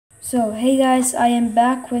So hey guys, I am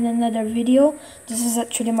back with another video. This is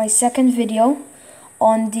actually my second video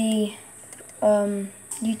on the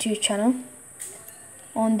YouTube channel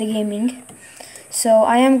on the gaming. So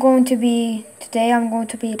I'm going to be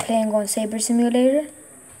playing on Saber Simulator,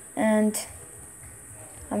 and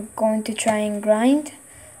I'm going to try and grind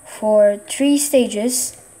for 3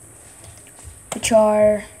 stages, which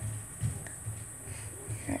are,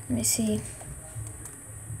 let me see,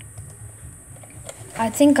 I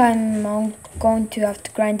think I'm going to have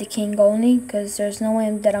to grind the king only, because there's no way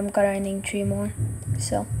that I'm grinding 3 more.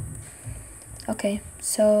 So okay,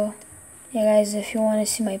 so yeah guys, if you want to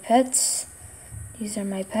see my pets, these are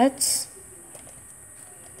my pets.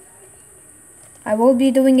 I will be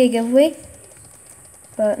doing a giveaway,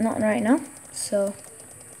 but not right now. So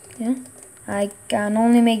yeah, I can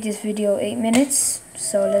only make this video 8 minutes,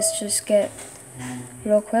 so let's just get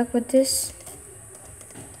real quick with this.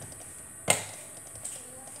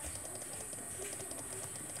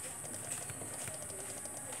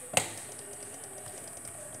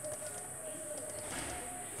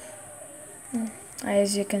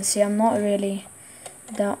 As you can see, I'm not really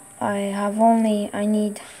that I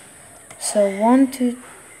need, so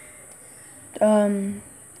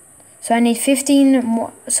so I need 15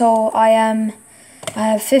 more, so I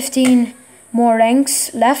have 15 more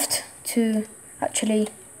ranks left to actually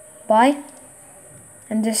buy,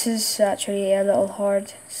 and this is actually a little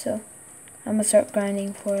hard, so I'm gonna start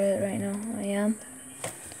grinding for it right now.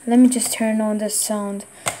 Let me just turn on this sound,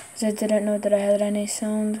 because I didn't know that I had any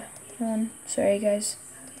sound on. Sorry guys.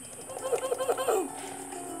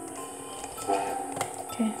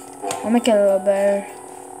 Okay, I'll make it a little better.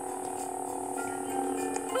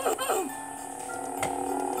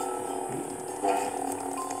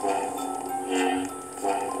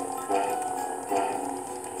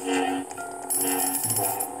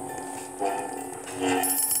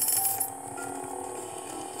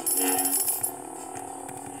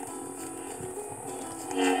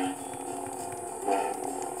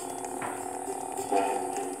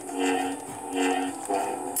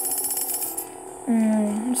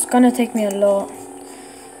 It's gonna take me a lot.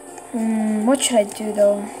 What should I do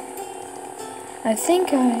though? I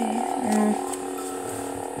think I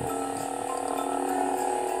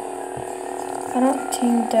don't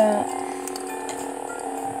think that.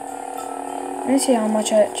 Let me see how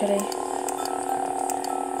much I actually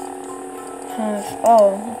have.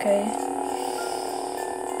 Oh, okay.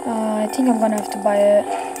 I think I'm gonna have to buy it.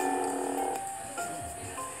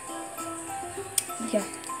 Yeah.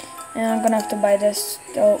 And I'm gonna have to buy this.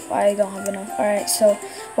 Oh, I don't have enough. Alright, so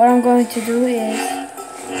what I'm going to do is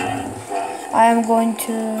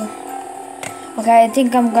okay, I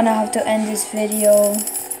think I'm gonna have to end this video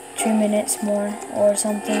 3 minutes more or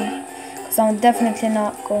something, because I'm definitely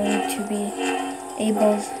not going to be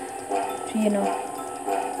able to,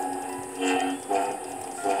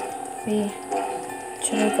 be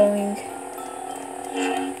actually going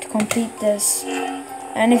to complete this.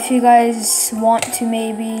 And if you guys want to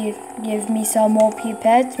maybe give me some OP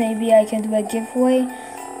pets, maybe I can do a giveaway.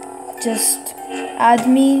 Just add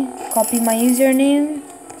me, copy my username,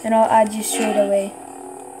 and I'll add you straight away.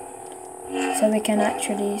 So I can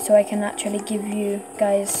actually give you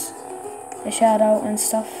guys a shout out and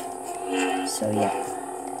stuff. So yeah.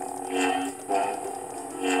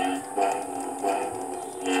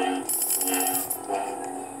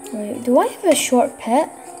 Wait, do I have a short pet?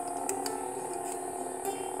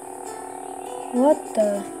 What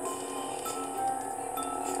the?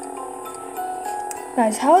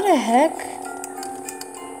 Guys, how the heck?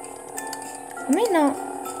 I may not.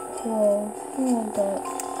 Whoa, hold up.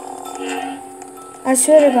 I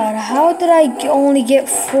swear to God, how did I only get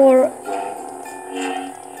 4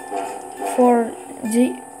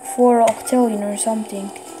 octillion or something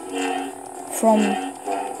from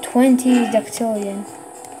 20 octillion?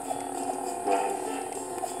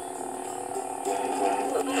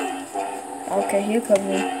 Okay, you could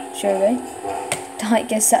be, surely. I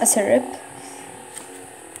guess that's a rip.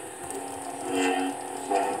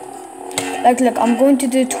 Look, I'm going to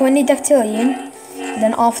do 20 octillion,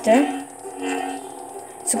 then after,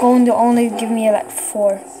 it's going to only give me like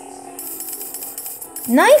 4.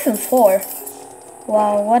 Not even 4.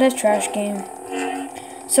 Wow, what a trash game.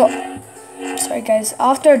 So, sorry guys,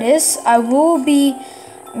 after this, I will be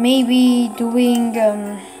maybe doing,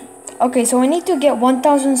 okay, so I need to get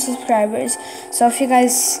 1,000 subscribers. So if you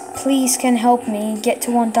guys please can help me get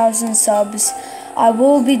to 1,000 subs, I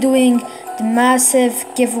will be doing the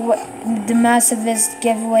massivest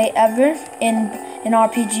giveaway ever in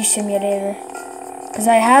RPG Simulator. Because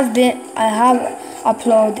I have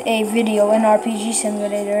uploaded a video in RPG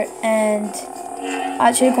Simulator, and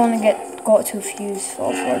actually gonna got 2 views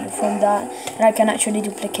from that I can actually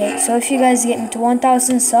duplicate. So if you guys get me to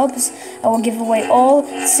 1,000 subs, I will give away all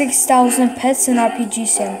 6,000 pets in RPG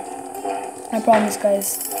Sim. I promise,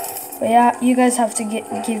 guys. But yeah, you guys have to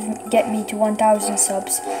get me to 1,000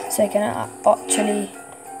 subs so I can actually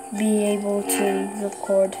be able to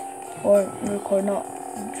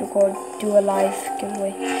do a live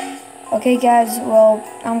giveaway. Okay guys, well,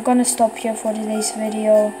 I'm gonna stop here for today's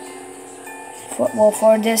video.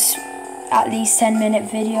 For this at least 10-minute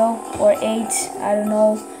video or 8, I don't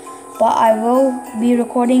know, but I will be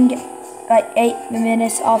recording like 8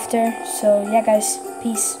 minutes after. So yeah guys,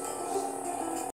 peace.